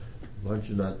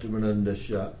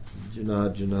Vanchanattamanandasya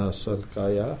Jana Jana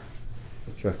Salkaya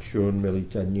Chakshun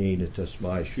Militanyena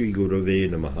Tasmai Sri Gurave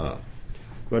Namaha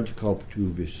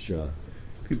Vanchakalpatubhischa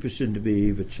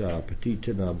Kripasindabevacha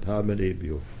Patitanam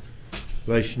Pamadebhyo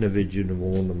Vaishnavijya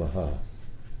Namo Namaha.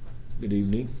 Good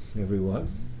evening, everyone.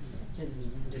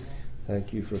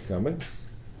 Thank you for coming.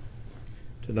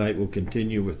 Tonight we'll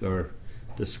continue with our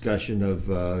discussion of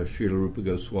Srila Rupa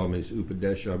Goswami's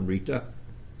Upadeshamrita,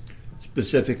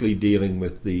 specifically dealing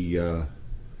with the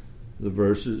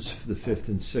verses, the 5th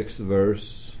and 6th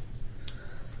verse,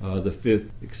 the 5th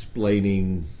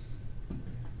explaining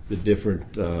the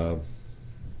different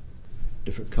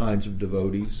kinds of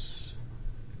devotees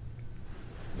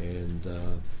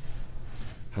and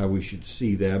how we should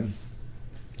see them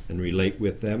and relate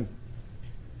with them,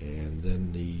 and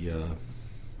then the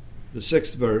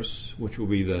 6th verse, which will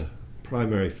be the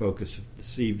primary focus of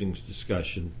this evening's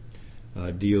discussion,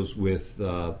 deals with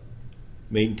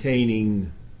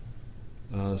maintaining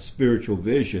spiritual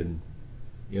vision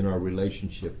in our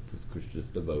relationship with Krishna's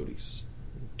devotees.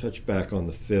 Touch back on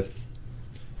the 5th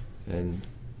and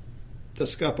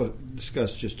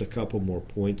discuss just a couple more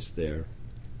points there.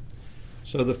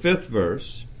 So the 5th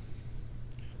verse,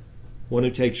 one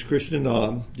who takes Krishna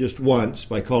Nam just once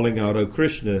by calling out, "O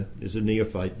Krishna," is a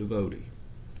neophyte devotee,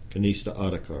 Kanista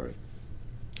Adhikari.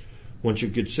 One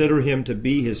should consider him to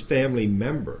be his family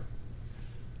member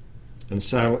and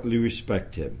silently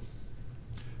respect him.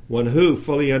 One who,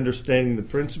 fully understanding the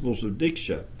principles of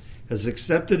Diksha, has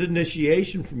accepted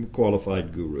initiation from a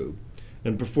qualified guru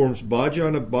and performs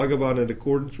bhajan of Bhagavan in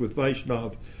accordance with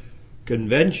Vaishnava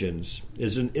conventions,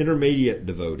 is an intermediate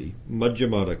devotee,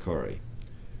 Madhyamadhikari.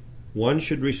 One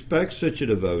should respect such a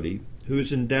devotee who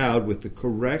is endowed with the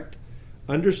correct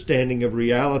understanding of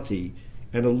reality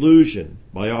and illusion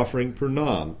by offering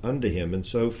pranam unto him and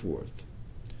so forth.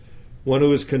 One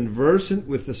who is conversant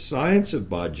with the science of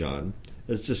bhajan,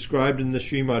 as described in the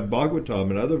Srimad Bhagavatam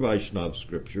and other Vaishnava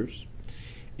scriptures,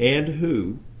 and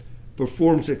who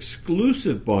performs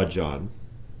exclusive bhajan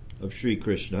of Sri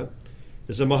Krishna,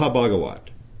 is a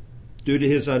Mahabhagavat. Due to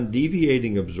his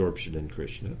undeviating absorption in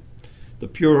Krishna, the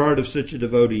pure heart of such a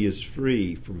devotee is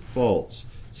free from faults,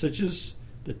 such as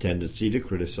the tendency to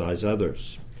criticize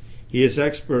others. He is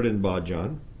expert in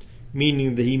bhajan,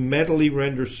 meaning that he mentally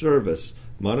renders service,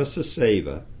 manasa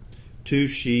seva, to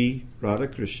Sri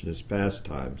Radhakrishna's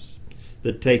pastimes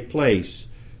that take place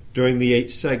during the 8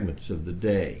 segments of the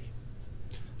day,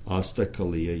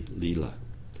 Astakaliya Leela.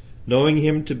 Knowing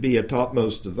him to be a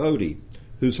topmost devotee,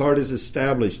 whose heart is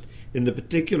established in the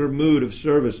particular mood of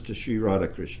service to Sri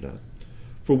Radhakrishna,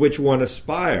 for which one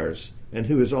aspires, and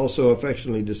who is also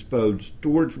affectionately disposed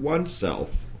towards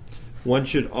oneself, one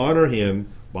should honor him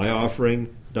by offering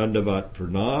dandavat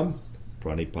pranam,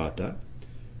 pranipata,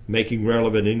 making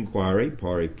relevant inquiry,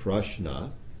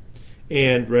 pariprashna,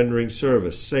 and rendering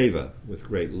service, seva, with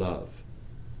great love.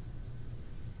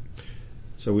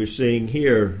 So we're seeing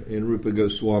here in Rupa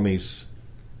Goswami's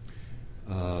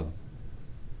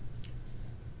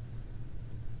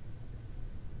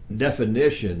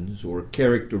definitions or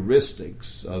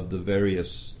characteristics of the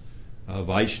various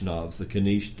Vaishnavas, the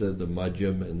Kanishta, the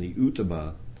Madhyam, and the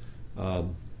Uttama, a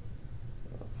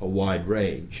wide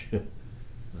range.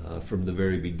 From the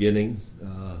very beginning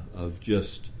of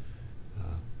just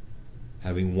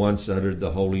having once uttered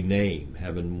the holy name,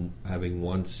 having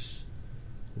once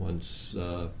in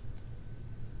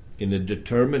a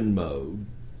determined mode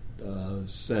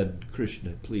said,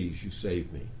 "Krishna, please, you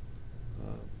save me.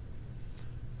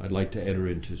 I'd like to enter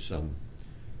into some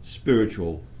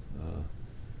spiritual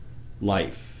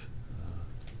life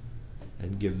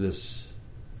and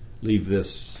leave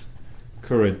this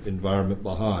current environment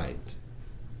behind."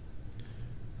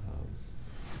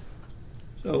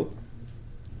 So,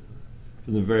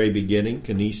 from the very beginning,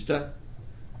 Kanista,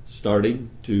 starting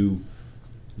to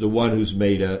the one who's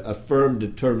made a firm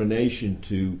determination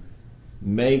to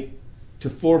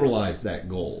formalize that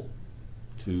goal,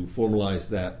 to formalize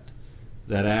that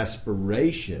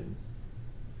aspiration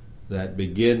that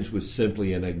begins with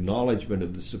simply an acknowledgement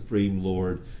of the Supreme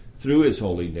Lord through his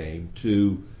holy name,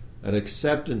 to an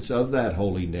acceptance of that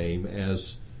holy name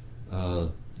as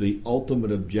the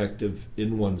ultimate objective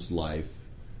in one's life,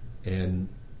 and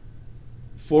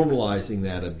formalizing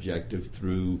that objective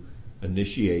through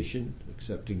initiation,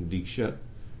 accepting Diksha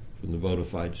from the bona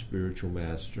fide spiritual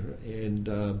master,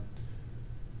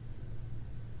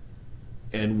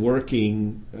 and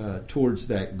working towards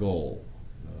that goal,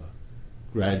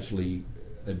 gradually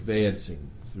advancing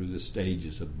through the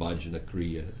stages of bhajana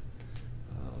kriya,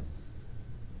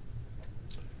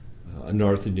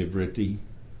 anartha nivritti,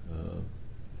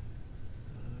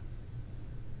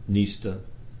 Nista,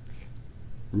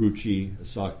 Ruchi,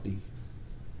 Asakti.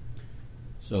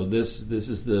 So this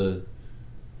is the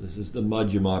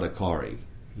Madhyamadikari.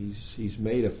 He's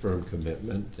made a firm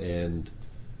commitment, and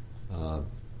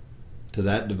to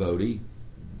that devotee,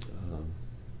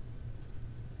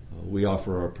 we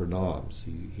offer our pranams.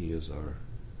 He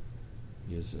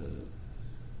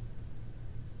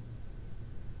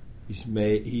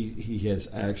has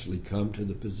actually come to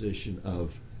the position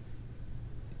of,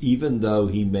 even though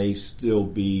he may still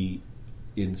be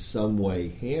in some way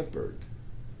hampered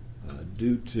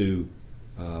due to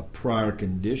prior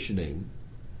conditioning,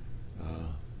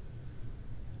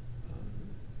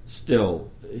 still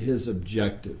his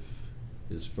objective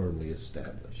is firmly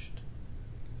established.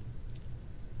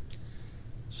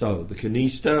 So the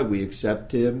Kanista, we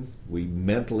accept him, we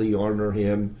mentally honor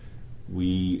him,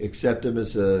 we accept him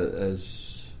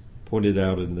as pointed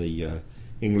out in the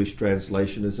English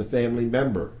translation, as a family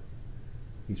member.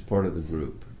 He's part of the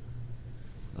group.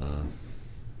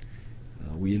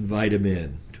 We invite him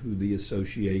in to the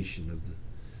association of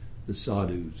the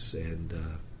sadhus, and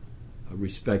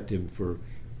respect him for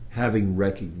having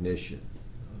recognition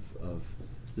of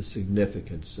the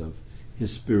significance of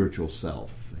his spiritual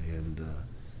self, and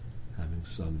having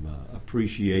some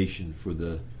appreciation for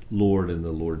the Lord and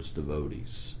the Lord's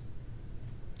devotees.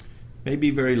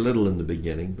 Maybe very little in the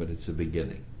beginning, but it's a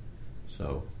beginning.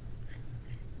 So,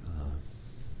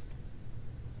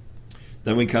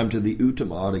 then we come to the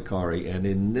Uttama Adhikari, and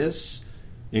in this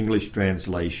English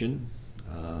translation,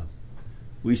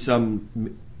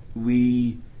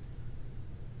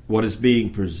 what is being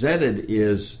presented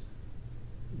is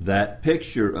that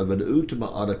picture of an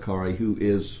Uttama Adhikari who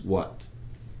is what?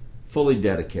 Fully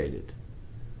dedicated.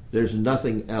 There's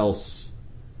nothing else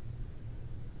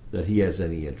that he has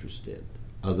any interest in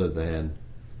other than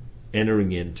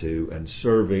entering into and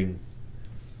serving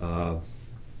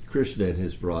Krishna in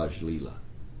his Vraj Leela.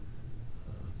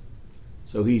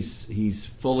 So he's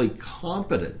fully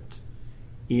competent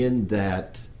in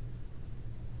that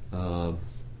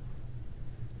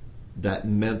that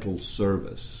mental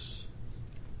service.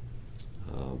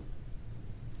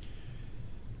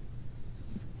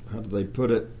 How do they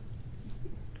put it?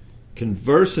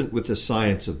 Conversant with the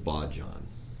science of bhajan,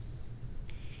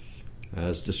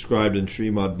 as described in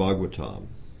Srimad Bhagavatam,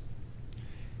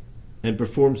 and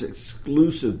performs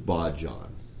exclusive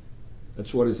bhajan.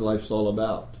 That's what his life's all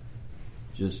about,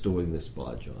 just doing this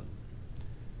bhajan.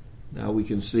 Now we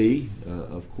can see,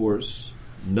 of course,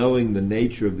 knowing the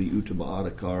nature of the Uttama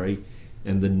Adhikari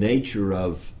and the nature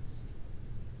of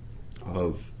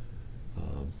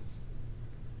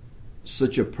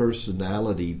such a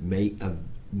personality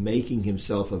making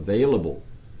himself available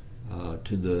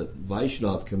to the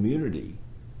Vaishnava community,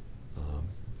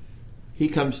 he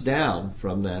comes down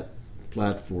from that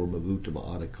platform of Uttama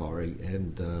Adhikari,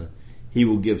 and he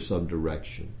will give some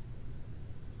direction.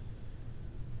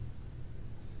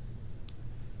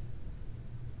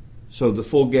 So the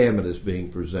full gamut is being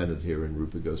presented here in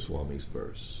Rupa Goswami's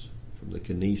verse, from the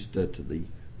Kanista to the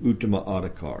Uttama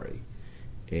Adhikari.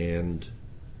 And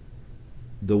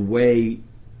the way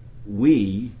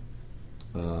we,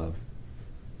 and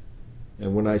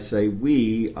when I say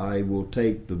we, I will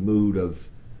take the mood of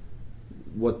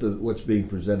what's being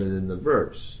presented in the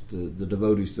verse, the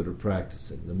devotees that are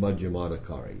practicing, the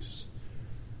Madhyamadikaris.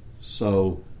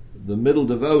 So the middle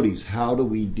devotees, how do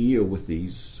we deal with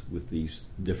these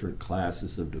different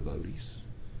classes of devotees,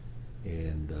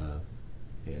 and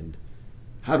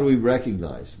how do we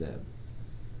recognize them?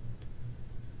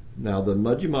 Now, the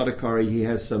Madhyamadikari, he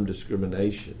has some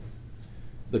discrimination.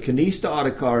 The Kanista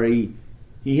Adhikari,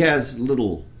 he has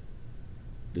little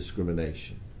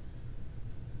discrimination.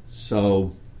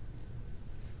 So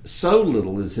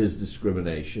little is his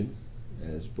discrimination,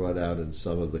 as brought out in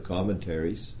some of the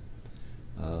commentaries,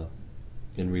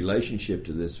 in relationship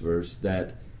to this verse,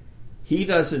 that he's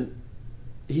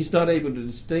not able to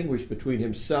distinguish between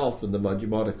himself and the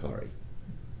Madhyamadikari.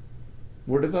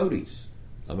 We're devotees.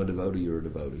 I'm a devotee, you're a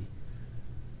devotee.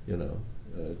 You know,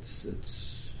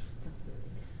 it's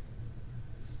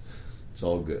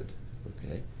all good.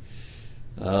 Okay?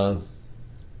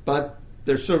 But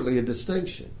there's certainly a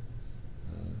distinction.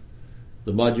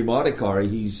 The Madhyamadikari,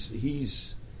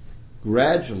 he's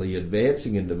gradually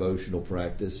advancing in devotional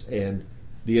practice, and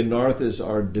the anarthas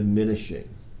are diminishing.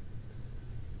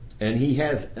 And he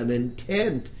has an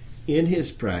intent in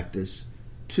his practice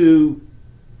to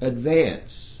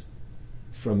advance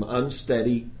from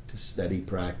unsteady to steady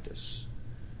practice,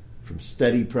 from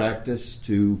steady practice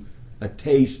to a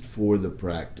taste for the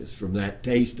practice, from that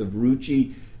taste of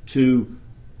ruchi to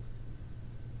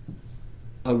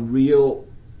a real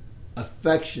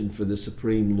affection for the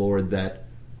Supreme Lord that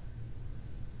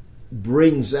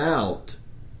brings out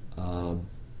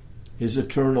his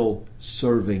eternal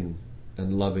serving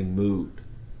and loving mood.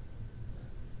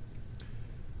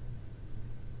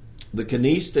 The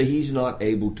Kanista, he's not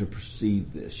able to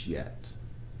perceive this yet.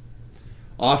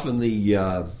 Often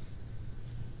the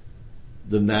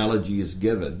analogy is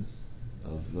given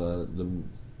of a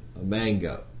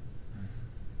mango.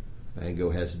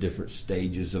 Mango has different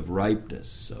stages of ripeness.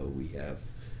 So we have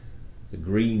the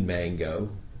green mango,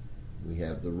 we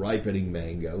have the ripening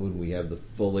mango, and we have the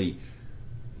fully,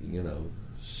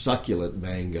 succulent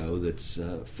mango that's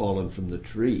fallen from the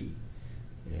tree.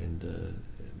 And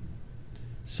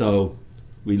so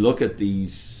we look at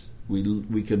these,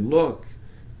 we can look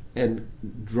and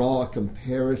draw a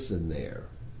comparison there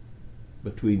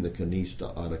between the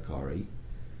Kanista Adhikari,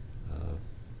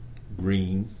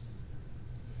 green.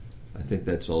 I think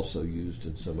that's also used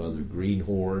in some other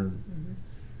greenhorn.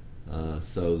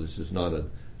 So this is not an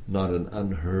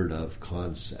unheard of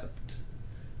concept,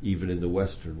 even in the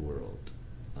Western world.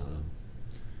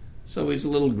 So he's a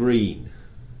little green.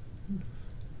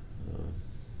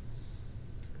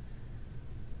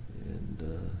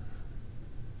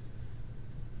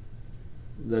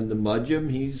 Then the Madhyam,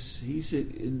 he's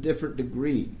in different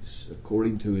degrees,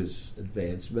 according to his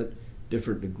advancement,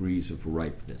 different degrees of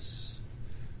ripeness.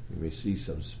 You may see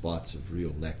some spots of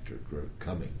real nectar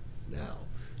coming now.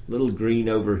 A little green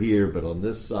over here, but on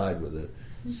this side with the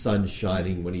sun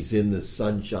shining, when he's in the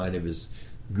sunshine of his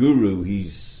guru,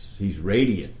 he's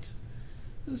radiant.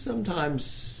 And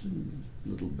sometimes a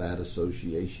little bad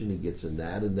association, he gets in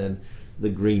that, and then the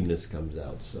greenness comes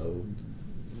out. So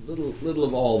little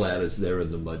of all that is there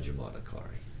in the Madhyam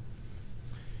Adhikari.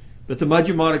 But the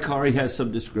Madhyam Adhikari has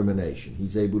some discrimination.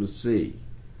 He's able to see,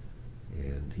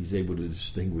 and he's able to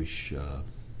distinguish.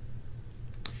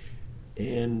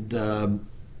 He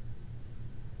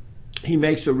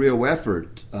makes a real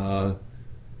effort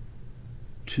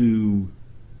to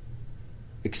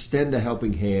extend a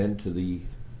helping hand to the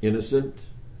innocent,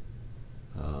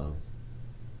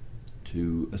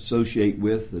 to associate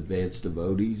with advanced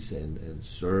devotees and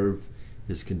serve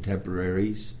his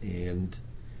contemporaries, and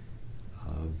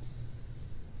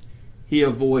he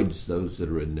avoids those that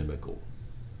are inimical.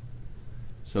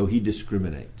 So he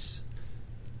discriminates.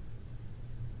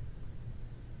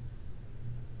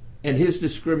 And his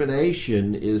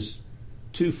discrimination is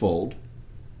twofold.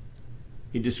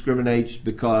 He discriminates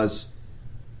because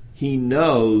he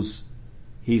knows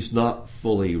he's not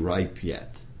fully ripe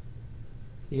yet.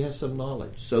 He has some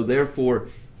knowledge. So therefore,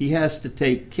 he has to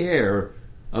take care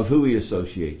of who he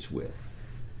associates with.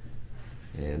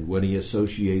 And when he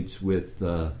associates with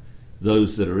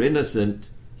those that are innocent,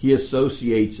 he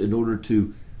associates in order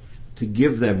to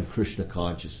give them Krishna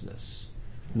consciousness,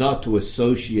 not to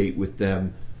associate with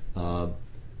them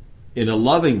in a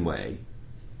loving way,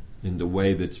 in the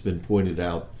way that's been pointed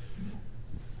out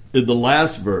in the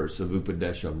last verse of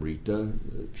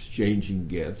Upadeshamrita, exchanging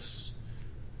gifts,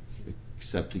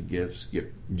 accepting gifts,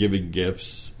 giving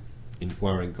gifts,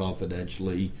 inquiring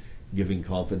confidentially, giving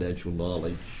confidential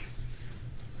knowledge,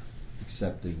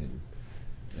 accepting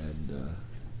and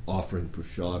offering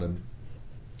prasadam.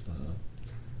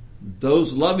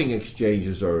 Those loving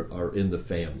exchanges are in the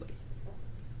family.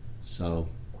 So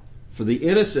for the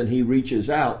innocent, he reaches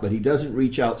out, but he doesn't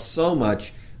reach out so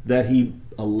much that he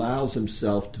allows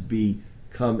himself to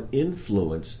become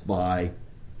influenced by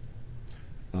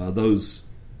those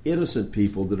innocent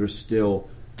people that are still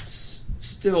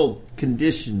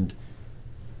conditioned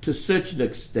to such an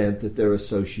extent that their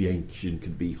association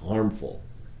can be harmful,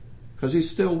 because he's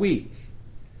still weak.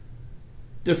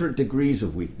 Different degrees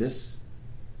of weakness,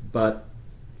 but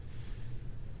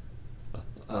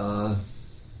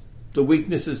the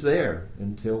weakness is there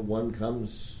until one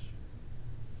comes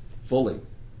fully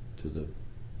to the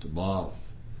bhav.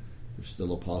 There's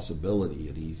still a possibility,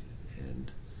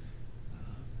 and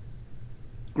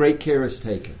great care is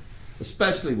taken,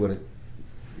 especially when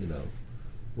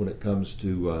it comes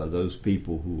to those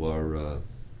people who are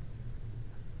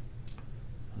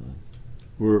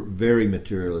very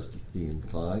materialistically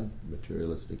inclined,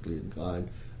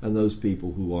 and those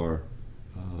people who are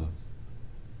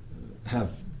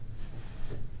have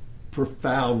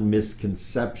profound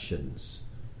misconceptions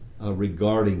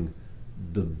regarding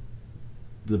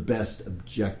the best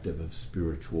objective of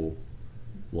spiritual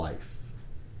life.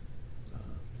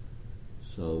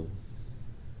 So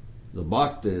the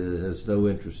bhakta has no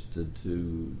interest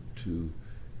to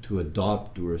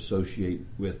adopt or associate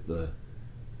with the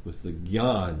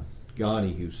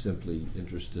Jnani who's simply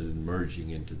interested in merging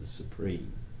into the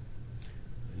Supreme,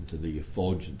 into the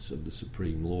effulgence of the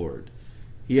Supreme Lord.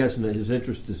 he hasn't. His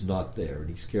interest is not there, and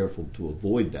he's careful to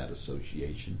avoid that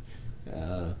association,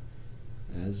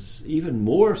 as even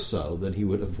more so than he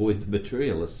would avoid the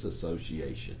materialist's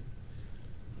association.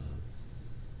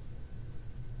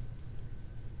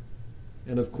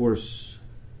 And of course,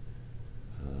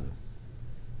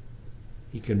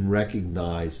 he can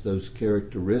recognize those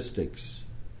characteristics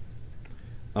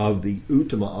of the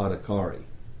Uttama Adhikari.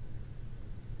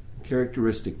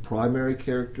 Primary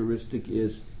characteristic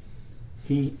is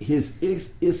he's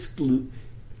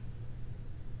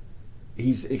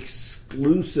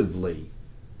exclusively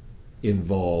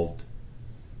involved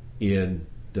in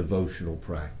devotional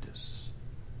practice.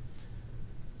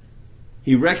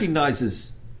 He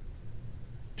recognizes,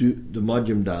 the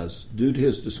Madhyam does, due to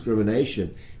his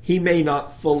discrimination, he may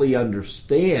not fully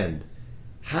understand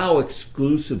how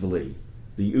exclusively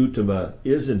the Uttama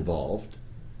is involved.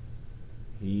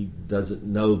 He doesn't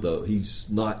know, though. He's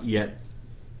not yet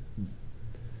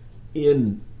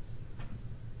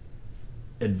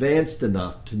advanced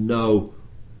enough to know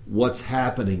what's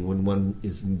happening when one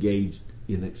is engaged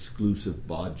in exclusive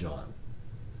bhajan.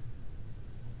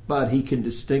 But he can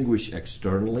distinguish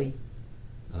externally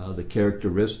the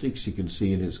characteristics he can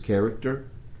see in his character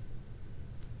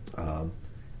and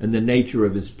the nature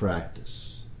of his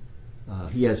practice.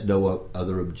 He has no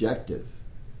other objective.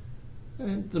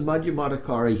 And the Madhyama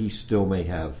Adhikari, he still may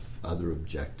have other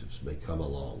objectives, may come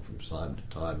along from time to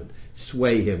time and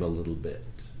sway him a little bit.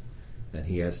 And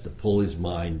he has to pull his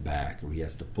mind back, or he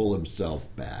has to pull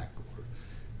himself back. Or,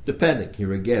 depending,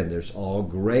 here again, there's all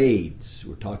grades.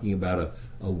 We're talking about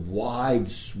a wide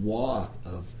swath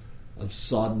of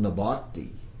sadhana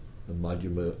bhakti the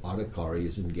Madhyama Adhikari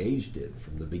is engaged in.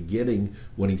 From the beginning,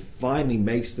 when he finally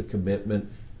makes the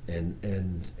commitment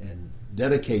and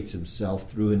dedicates himself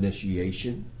through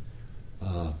initiation,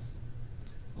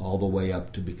 all the way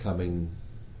up to becoming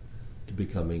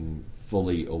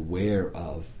fully aware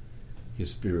of his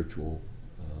spiritual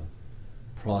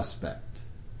prospect,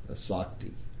 a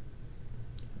sakti.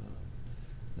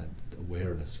 That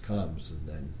awareness comes, and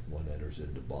then one enters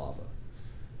into bhava.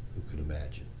 Who could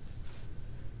imagine?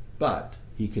 But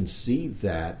he can see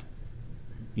that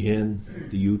in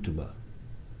the Uttama,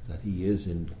 that he is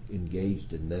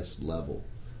engaged in this level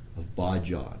of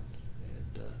bhajan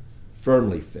and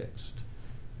firmly fixed.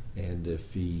 And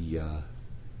if he's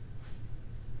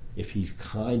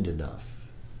kind enough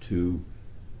to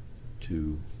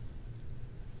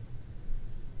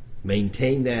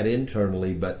maintain that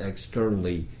internally, but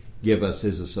externally give us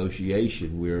his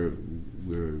association, we're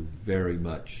very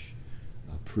much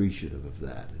appreciative of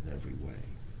that in every way.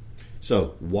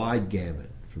 So, wide gamut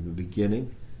from the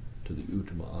beginning to the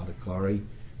Uttama Adhikari,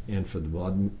 and for the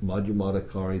Madhyama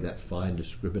Adhikari, that fine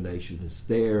discrimination is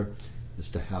there as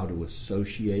to how to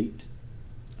associate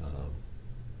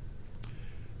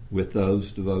with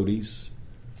those devotees.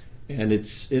 And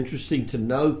it's interesting to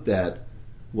note that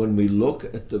when we look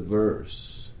at the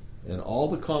verse, and all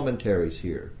the commentaries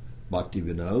here, Bhakti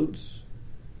Vinods,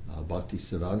 Bhakti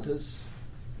Siddhantas,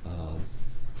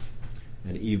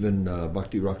 and even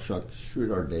Bhakti Rakshak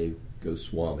Sridhar Dev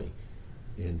Goswami,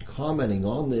 in commenting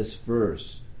on this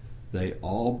verse, they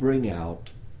all bring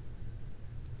out,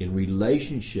 in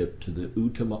relationship to the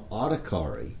Uttama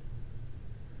Adhikari,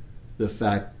 the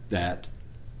fact that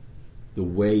the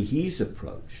way he's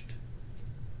approached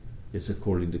is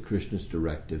according to Krishna's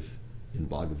directive in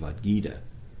Bhagavad Gita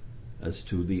as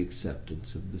to the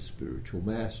acceptance of the spiritual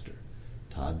master.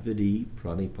 Tadvidi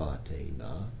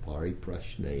pranipatena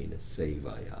pariprashnena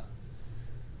sevaya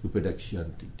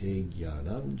upadakshyanti te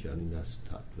jnanam janinas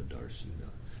tattvadarsina.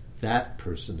 That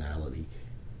personality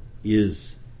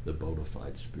is the bona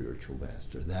fide spiritual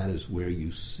master. That is where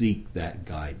you seek that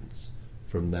guidance,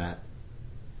 from that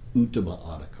Uttama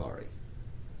Adhikari.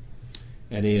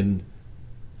 And in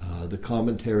the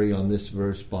commentary on this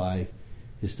verse by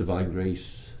His Divine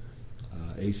Grace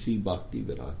A.C.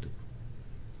 Bhaktivedanta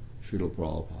Srila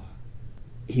Prabhupada,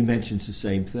 he mentions the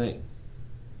same thing.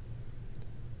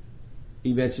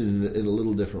 He mentions it in a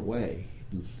little different way.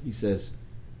 He says,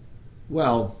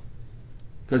 well,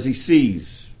 because he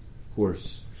sees, of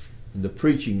course, in the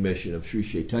preaching mission of Sri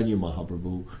Chaitanya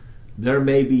Mahaprabhu, there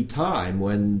may be time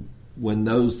when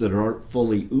those that aren't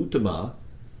fully Uttama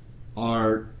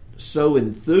are so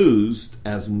enthused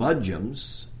as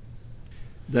Madhyams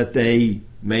that they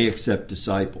may accept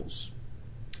disciples.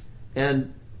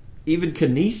 And even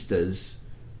Kanistas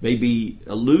may be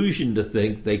illusioned to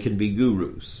think they can be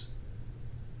gurus.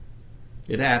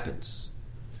 It happens.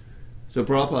 So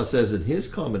Prabhupada says in his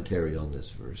commentary on this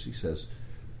verse, he says,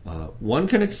 one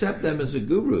can accept them as a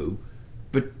guru,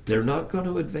 but they're not going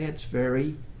to advance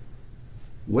very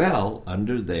well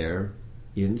under their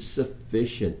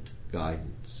insufficient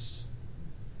guidance.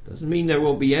 Doesn't mean there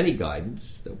won't be any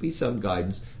guidance. There'll be some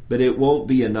guidance, but it won't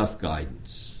be enough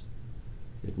guidance.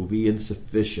 It will be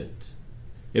insufficient.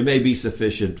 It may be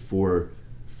sufficient for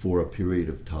a period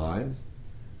of time.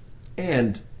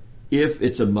 And if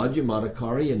it's a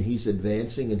Madhyamadikari and he's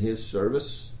advancing in his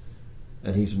service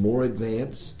and he's more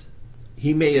advanced,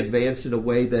 he may advance in a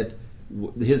way that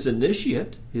his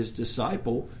initiate, his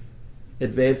disciple,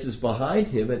 advances behind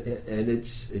him, and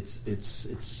it's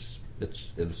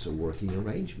a working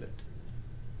arrangement.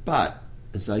 But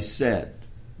as I said,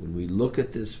 when we look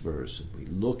at this verse and we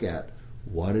look at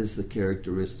what is the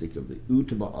characteristic of the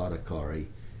Uttama Adhikari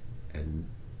and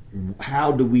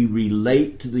how do we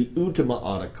relate to the Uttama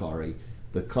Adhikari,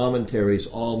 the commentaries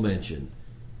all mention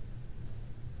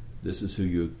this is who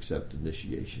you accept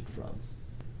initiation from.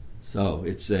 So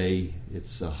it's a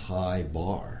high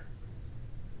bar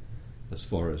as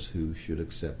far as who should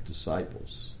accept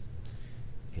disciples.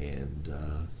 And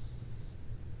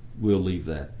we'll leave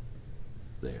that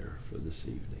there for this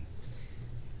evening.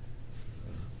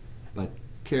 But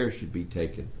care should be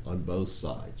taken on both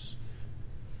sides,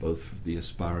 both for the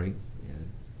aspiring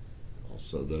and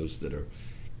also those that are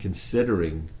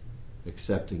considering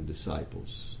accepting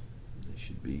disciples. They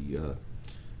should be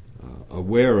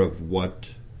aware of what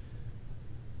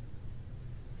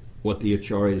the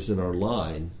acharyas in our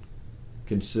line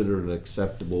consider an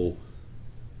acceptable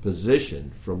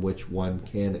position from which one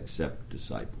can accept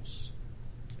disciples.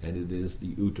 And it is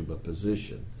the Uttama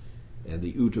position. And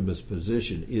the Uttama's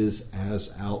position is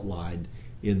as outlined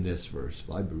in this verse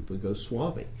by Rupa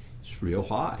Goswami. It's real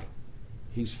high.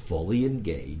 He's fully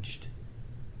engaged,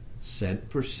 cent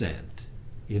percent,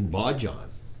 in bhajan.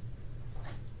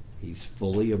 He's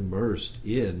fully immersed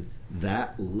in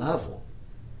that level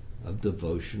of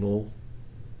devotional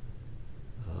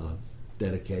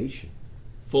dedication.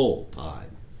 Full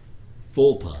time,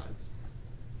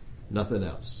 nothing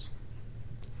else.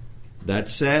 That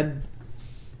said,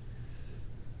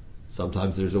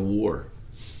 sometimes there's a war.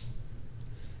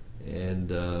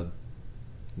 And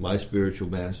my spiritual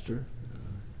master,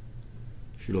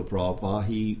 Srila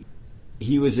Prabhupada,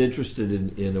 he was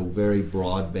interested in a very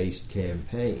broad-based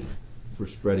campaign for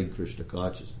spreading Krishna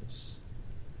consciousness.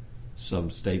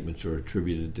 Some statements are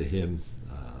attributed to him,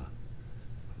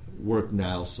 work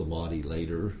now, samadhi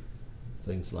later,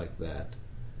 things like that.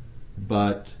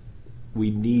 But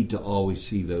we need to always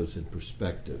see those in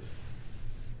perspective.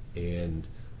 And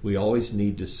we always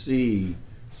need to see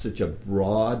such a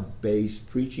broad-based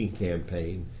preaching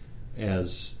campaign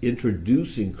as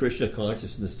introducing Krishna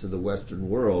consciousness to the Western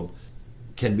world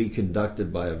can be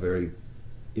conducted by a very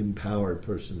empowered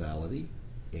personality,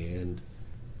 and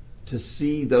to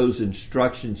see those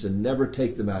instructions and never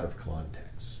take them out of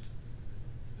context.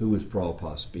 Who was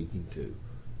Prabhupada speaking to?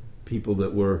 People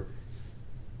that were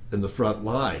in the front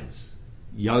lines,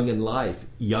 young in life,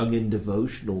 young in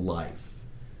devotional life.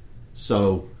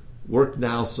 So, work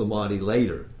now, samadhi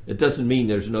later. It doesn't mean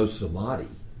there's no samadhi.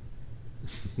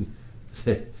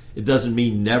 It doesn't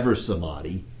mean never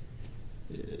samadhi.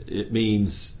 It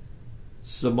means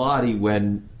samadhi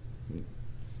when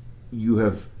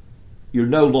you're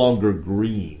no longer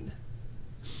green.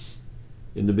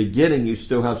 In the beginning, you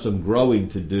still have some growing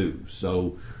to do.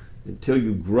 So until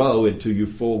you grow into your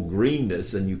full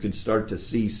greenness and you can start to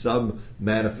see some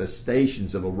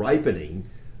manifestations of a ripening,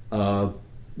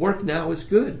 work now is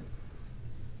good.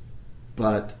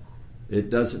 But it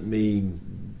doesn't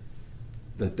mean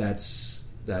that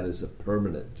is a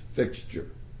permanent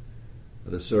fixture.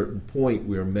 At a certain point,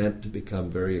 we're meant to become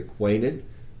very acquainted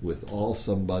with all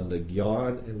Sambandha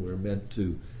Gyan, and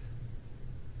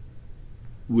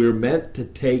we're meant to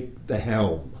take the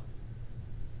helm.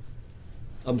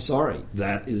 I'm sorry,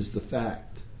 that is the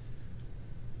fact.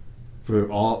 For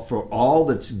all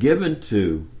that's given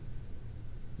to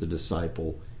the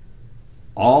disciple,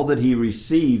 all that he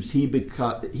receives,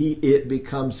 it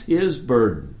becomes his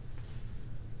burden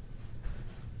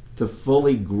to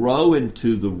fully grow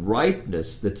into the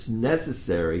ripeness that's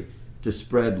necessary to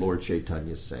spread Lord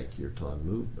Chaitanya's Sankirtan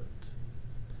movement.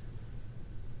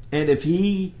 And if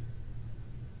he,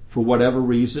 for whatever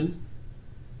reason,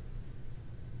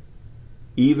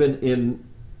 even in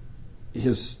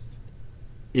his,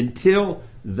 until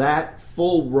that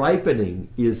full ripening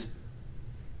is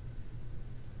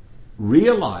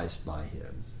realized by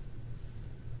him,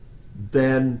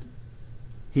 then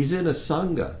he's in a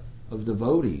sangha of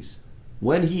devotees.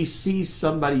 When he sees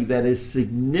somebody that is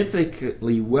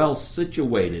significantly well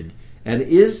situated and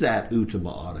is that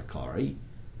Uttama Adhikari,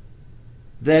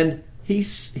 then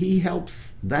he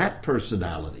helps that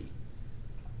personality.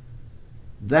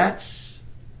 That's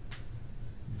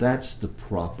That's the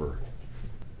proper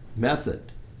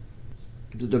method.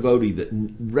 The devotee that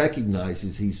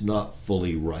recognizes he's not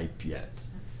fully ripe yet.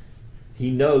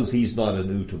 He knows he's not an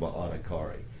Uttama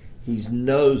Adhikari. He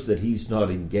knows that he's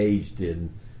not engaged in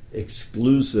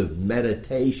exclusive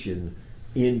meditation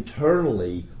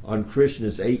internally on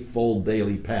Krishna's eightfold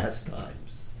daily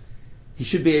pastimes. He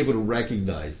should be able to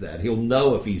recognize that. He'll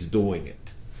know if he's doing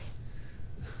it.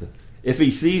 If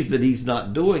he sees that he's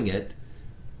not doing it,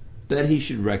 then he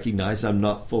should recognize I'm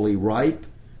not fully ripe,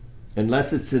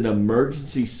 unless it's an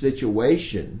emergency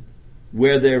situation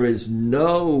where there is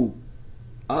no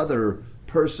other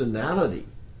personality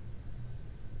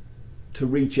to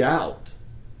reach out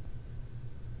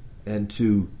and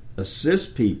to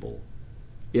assist people.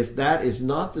 If that is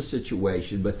not the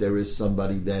situation, but there is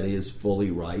somebody that is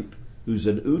fully ripe, who's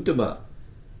an Uttama,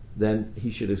 then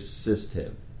he should assist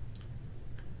him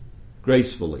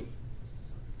gracefully.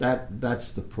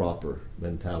 That's the proper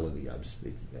mentality I'm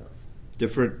speaking of.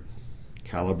 Different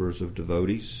calibers of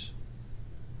devotees.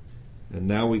 And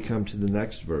now we come to the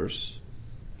next verse.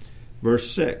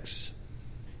 Verse 6.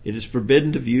 It is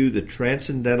forbidden to view the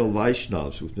transcendental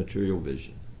Vaishnavas with material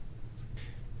vision.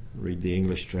 Read the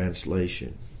English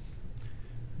translation.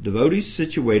 Devotees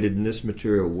situated in this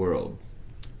material world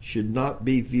should not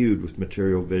be viewed with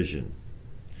material vision.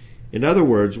 In other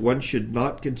words, one should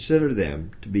not consider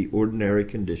them to be ordinary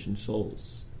conditioned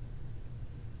souls.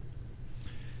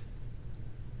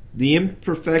 The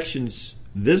imperfections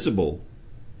visible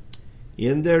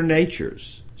in their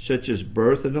natures, such as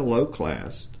birth in a low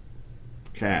caste,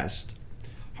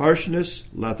 harshness,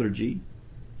 lethargy,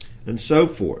 and so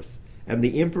forth, and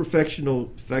the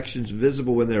imperfections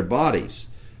visible in their bodies,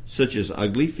 such as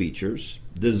ugly features,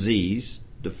 disease,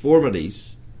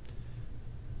 deformities,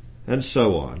 and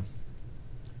so on,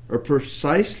 are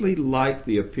precisely like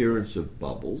the appearance of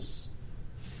bubbles,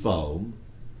 foam,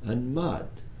 and mud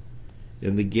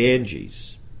in the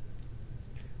Ganges.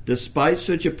 Despite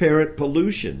such apparent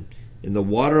pollution in the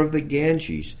water of the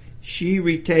Ganges, she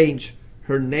retains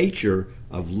her nature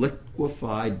of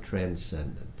liquefied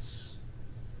transcendence.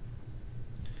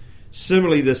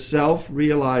 Similarly, the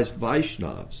self-realized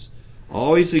Vaishnavas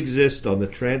always exist on the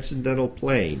transcendental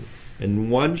plane, and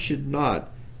one should not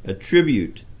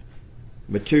attribute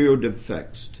material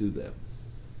defects to them.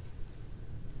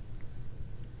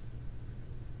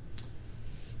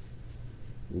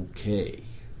 Okay.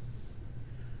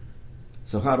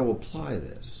 So how to apply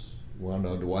this? Well,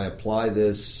 no, do I apply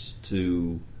this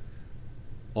to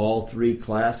all three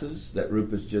classes that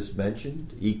Rupa's just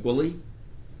mentioned equally?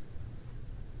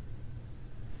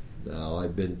 Now,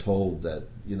 I've been told that,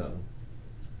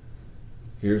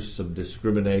 here's some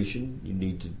discrimination.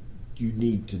 You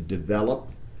need to develop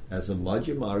as a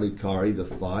Madhyama Adhikari the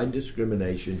fine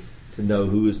discrimination to know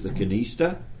who is the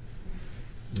Kanishta,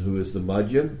 who is the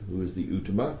Madhyam, who is the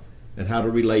Uttama, and how to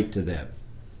relate to them.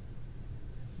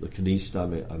 The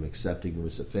Kanishta, I'm accepting him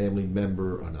as a family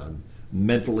member, and I'm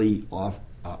mentally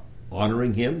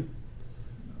honoring him.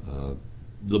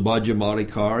 The Madhyama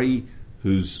Adhikari,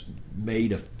 who's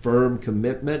made a firm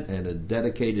commitment and had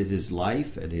dedicated his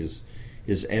life and his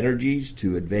energies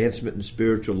to advancement in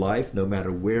spiritual life, no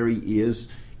matter where he is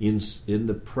in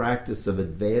the practice of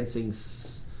advancing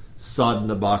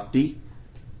sadhana bhakti.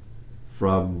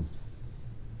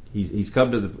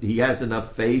 He has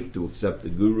enough faith to accept the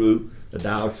Guru,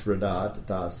 Ada Shraddha,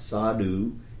 Tata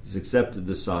Sadhu. He's accepted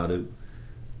the Sadhu.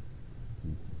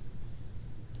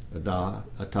 Ada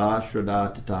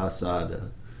Shraddha, Tata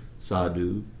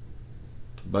Sadhu.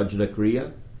 Bhajana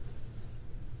Kriya.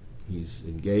 He's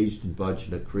engaged in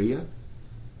Bhajana Kriya.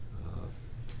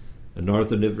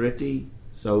 Anartha Nivritti.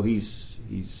 So he's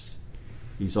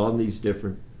on these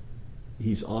different.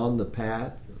 He's on the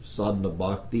path of sadhana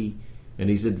bhakti, and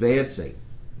he's advancing.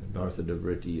 Anartha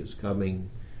Nivritti is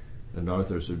coming.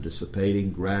 Anarthas are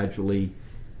dissipating gradually,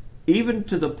 even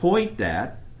to the point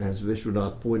that, as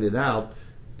Vishwanath pointed out,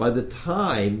 by the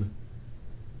time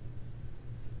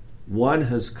one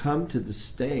has come to the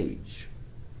stage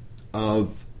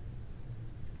of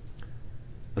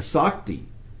asakti,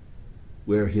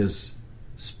 where his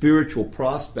spiritual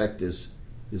prospect is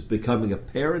becoming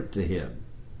apparent to him,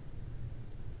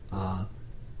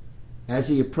 as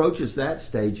he approaches that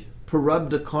stage,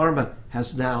 prarabdha karma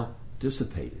has now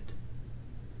dissipated.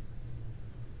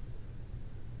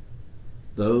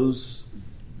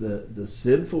 The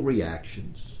sinful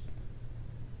reactions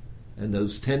and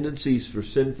those tendencies for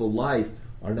sinful life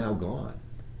are now gone.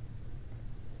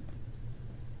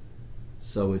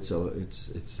 So it's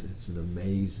an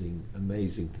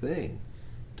amazing thing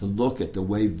to look at the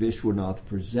way Vishwanath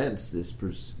presents this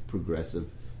progressive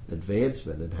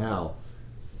advancement, and how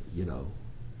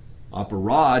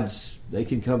Aparads, they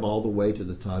can come all the way to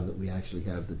the time that we actually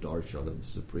have the darshan of the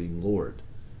Supreme Lord.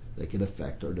 They can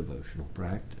affect our devotional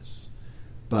practice.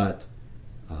 But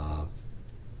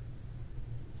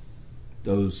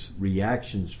those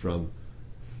reactions from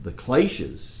the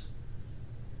kleshas,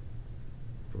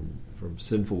 from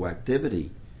sinful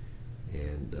activity,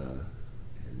 and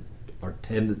our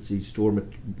tendencies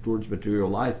towards material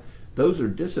life, those are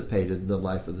dissipated in the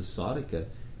life of the sadhaka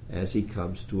as he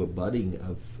comes to a budding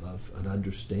of an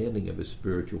understanding of his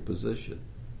spiritual position.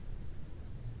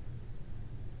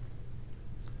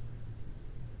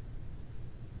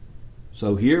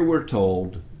 So here we're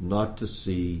told not to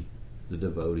see the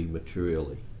devotee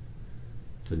materially,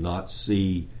 to not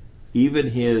see even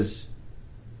his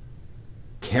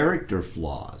character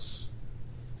flaws,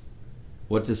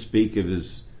 what to speak of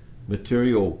his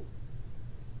material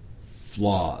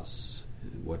flaws,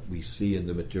 what we see in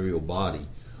the material body,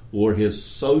 or his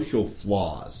social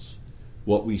flaws,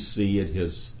 what we see in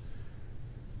his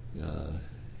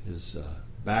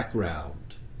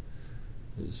background,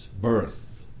 his birth.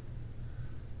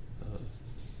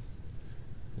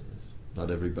 Not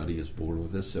everybody is born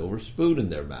with a silver spoon in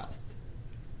their mouth.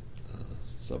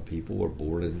 Some people were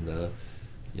born in,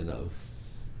 in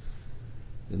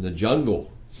the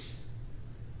jungle.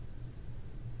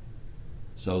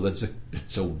 So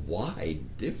that's a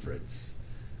wide difference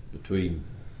between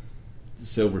the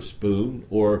silver spoon,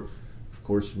 or, of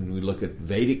course, when we look at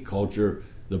Vedic culture,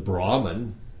 the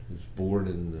Brahmin, who's born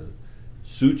in the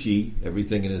Suchi,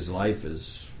 everything in his life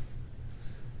is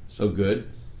so good,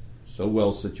 so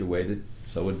well situated,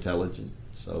 so intelligent,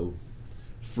 so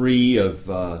free of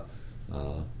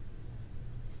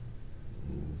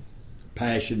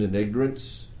passion and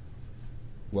ignorance,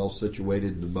 well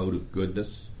situated in the mode of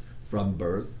goodness from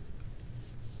birth,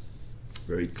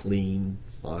 very clean,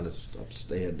 honest,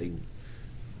 upstanding.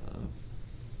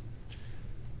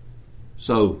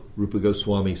 So Rupa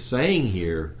Goswami is saying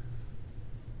here,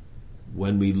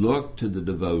 when we look to the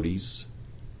devotees,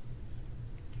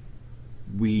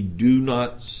 we do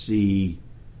not see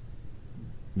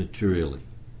materially.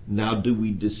 Now, do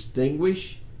we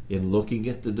distinguish in looking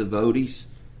at the devotees?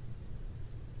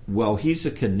 Well, he's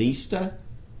a kanista,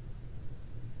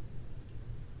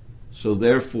 so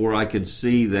therefore I can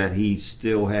see that he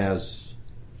still has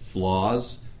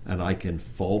flaws, and I can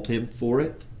fault him for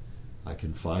it. I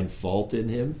can find fault in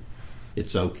him.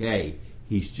 It's okay.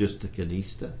 He's just a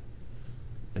kanista.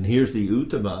 And here's the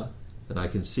Uttama, and I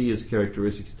can see his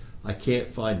characteristics. I can't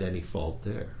find any fault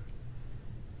there.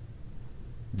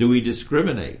 Do we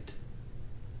discriminate?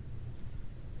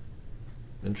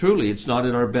 And truly, it's not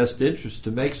in our best interest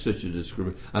to make such a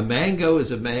discrimination. A mango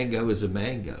is a mango is a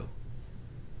mango.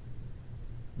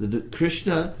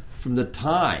 Krishna, from the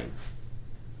time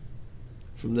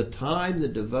the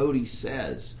devotee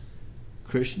says,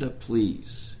 Krishna,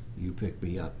 please, you pick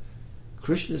me up,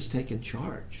 Krishna's taken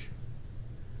charge.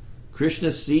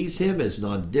 Krishna sees him as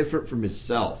non-different from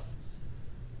himself.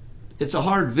 It's a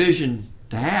hard vision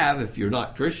to have if you're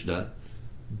not Krishna,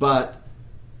 but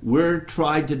we're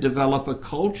trying to develop a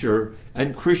culture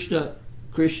and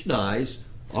Krishnaize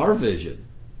our vision.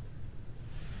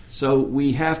 So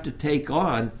we have to take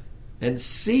on and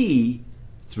see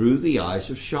through the eyes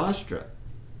of Shastra.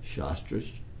 Shastra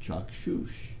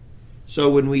Chakshush. So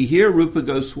when we hear Rupa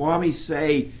Goswami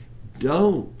say,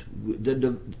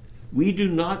 we do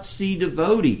not see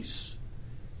devotees.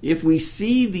 If we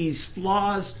see these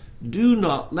flaws, do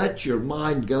not let your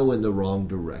mind go in the wrong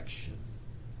direction.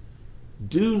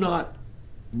 Do not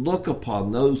look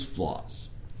upon those flaws.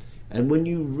 And when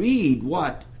you read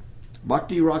what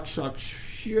Bhakti Rakshak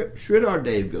Sridhar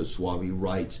Dev Goswami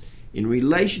writes in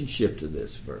relationship to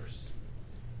this verse,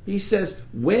 he says,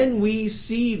 when we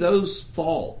see those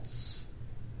faults,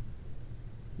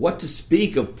 what to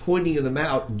speak of pointing them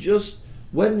out, just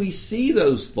when we see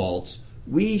those faults,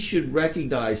 we should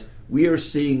recognize we are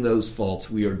seeing those faults,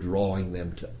 we are drawing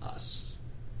them to us.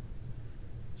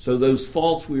 So those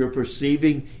faults we are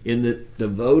perceiving in the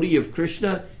devotee of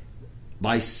Krishna,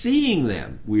 by seeing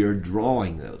them, we are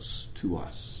drawing those to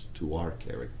us, to our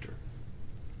character.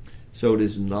 So it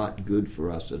is not good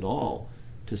for us at all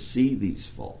to see these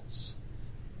faults.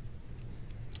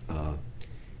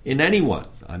 In anyone,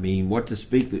 what to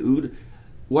speak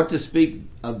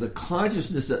of the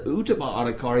consciousness of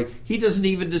Uttama Adhikari, he doesn't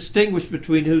even distinguish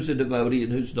between who's a devotee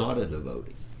and who's not a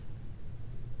devotee.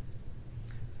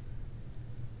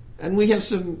 And we have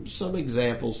some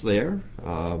examples there.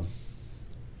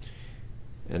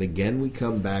 And again, we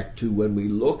come back to when we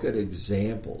look at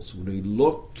examples, when we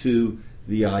look to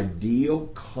the ideal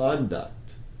conduct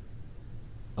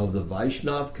of the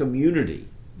Vaishnav community,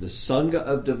 the Sangha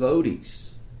of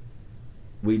devotees,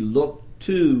 we look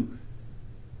to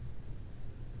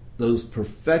those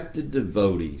perfected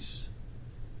devotees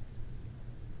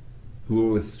who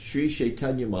were with Sri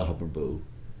Chaitanya Mahaprabhu.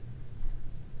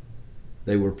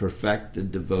 They were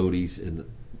perfected devotees in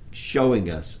showing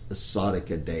us a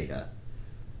sadhika deha.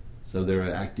 So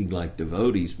they're acting like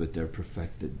devotees, but they're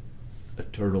perfected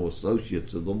eternal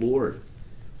associates of the Lord.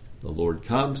 The Lord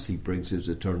comes, he brings his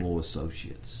eternal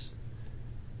associates.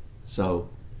 So,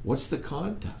 what's the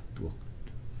contact? Well,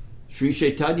 Sri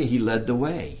Chaitanya, he led the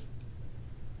way.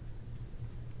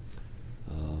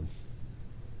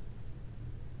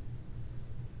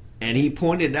 And he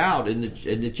pointed out in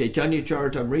the Chaitanya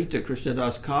Charitamrita,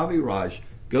 Krishnadas Kaviraj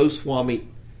Goswami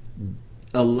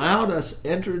allowed us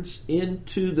entrance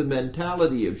into the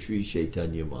mentality of Sri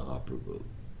Chaitanya Mahaprabhu.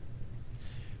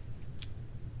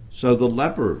 So the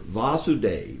leper,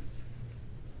 Vasudeva,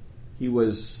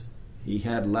 he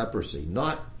had leprosy,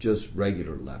 not just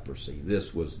regular leprosy.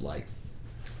 This was like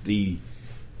a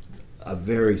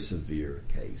very severe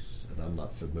case. And I'm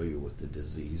not familiar with the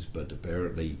disease, but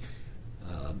apparently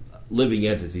living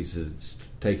entities had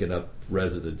taken up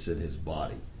residence in his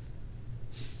body.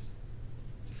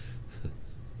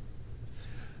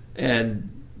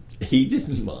 And he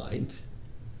didn't mind.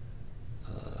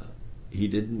 He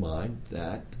didn't mind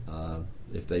that.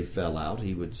 If they fell out,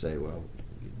 he would say, well,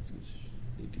 you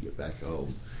need to get back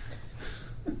home.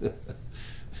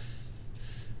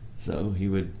 So he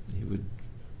would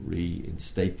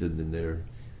reinstate them in their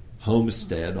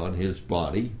homestead on his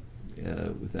body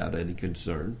without any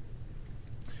concern.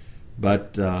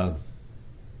 But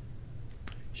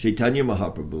Chaitanya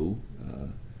Mahaprabhu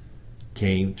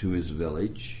came to his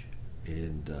village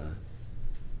and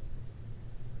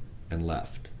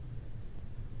left.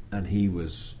 And he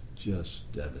was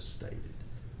just devastated.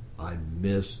 I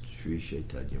missed Sri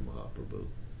Chaitanya Mahaprabhu.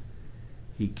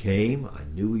 He came, I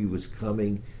knew he was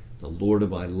coming, the Lord of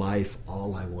my life.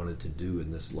 All I wanted to do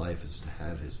in this life is to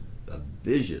have a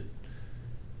vision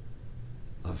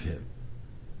of him.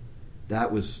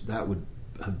 That would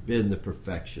have been the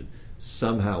perfection.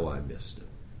 Somehow I missed him.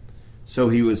 So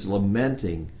he was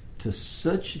lamenting to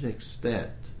such an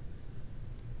extent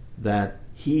that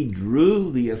he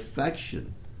drew the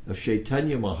affection of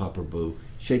Chaitanya Mahaprabhu.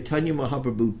 Chaitanya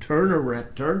Mahaprabhu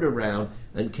turned around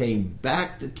and came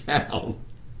back to town.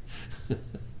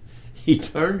 He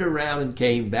turned around and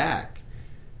came back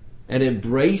and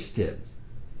embraced him.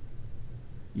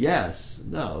 Yes,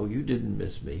 no, you didn't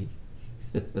miss me.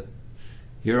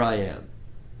 Here I am.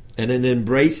 And in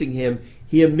embracing him,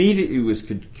 he immediately was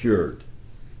cured.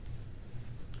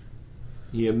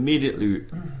 He immediately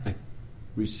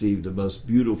received the most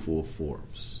beautiful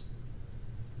forms.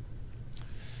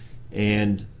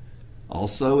 And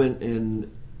also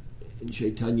in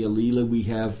Chaitanya Leela, we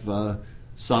have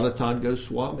Sanatan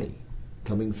Goswami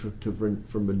coming from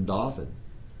Vrindavan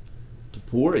to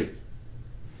Puri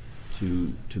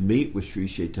to meet with Sri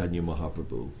Chaitanya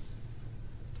Mahaprabhu.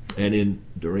 And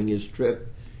during his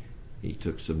trip, he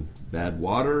took some bad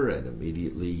water, and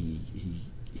immediately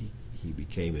he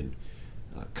became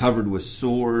covered with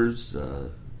sores,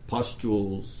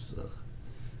 pustules,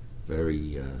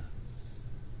 very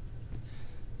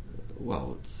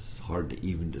well. It's hard to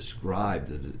even describe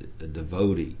that a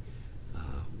devotee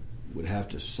would have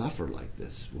to suffer like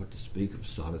this. What to speak of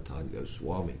Sanatan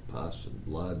Goswami, pus and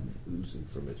blood oozing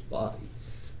from his body.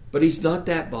 But he's not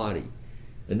that body.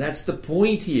 And that's the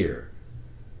point here.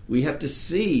 We have to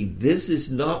see this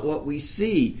is not what we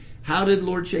see. How did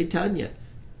Lord Chaitanya?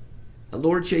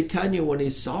 Lord Chaitanya, when he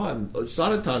saw him,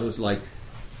 Sanatan was like,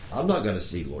 I'm not going to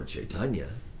see Lord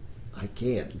Chaitanya. I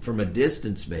can't. From a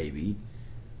distance maybe.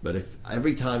 But if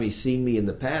every time he's seen me in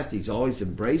the past, he's always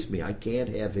embraced me, I can't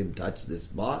have him touch this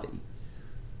body.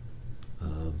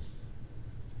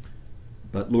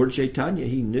 But Lord Chaitanya,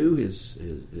 he knew his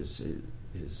thing,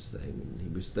 and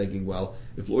he was thinking, well,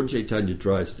 if Lord Chaitanya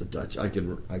tries to touch, I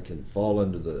can fall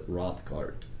under the Roth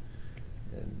cart,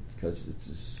 and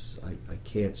because I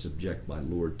can't subject my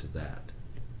Lord to that.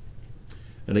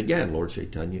 And again, Lord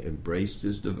Chaitanya embraced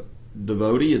his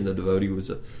devotee, and the devotee was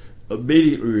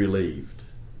immediately relieved.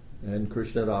 And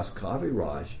Krishnadas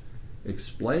Kaviraj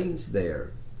explains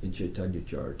there in Chaitanya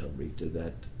Charitamrita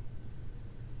that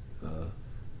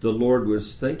the Lord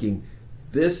was thinking,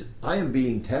 I am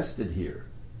being tested here.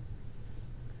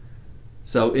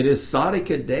 So it is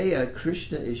Sadhika Deha.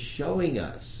 Krishna is showing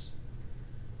us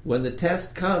when the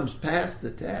test comes, pass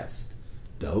the test.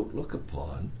 Don't look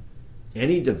upon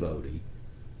any devotee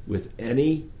with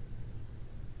any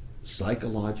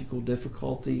psychological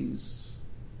difficulties,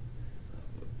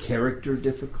 character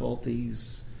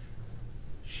difficulties,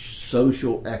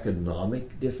 social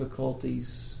economic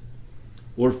difficulties.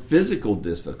 or physical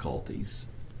difficulties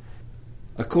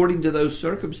according to those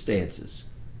circumstances.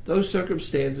 Those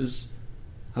circumstances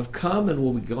have come and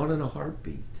will be gone in a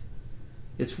heartbeat.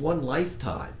 It's one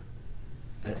lifetime.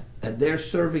 And they're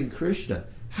serving Krishna.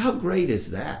 How great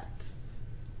is that?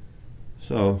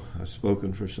 So, I've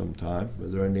spoken for some time. Are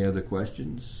there any other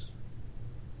questions?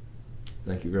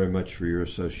 Thank you very much for your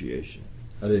association.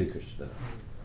 Hare Krishna.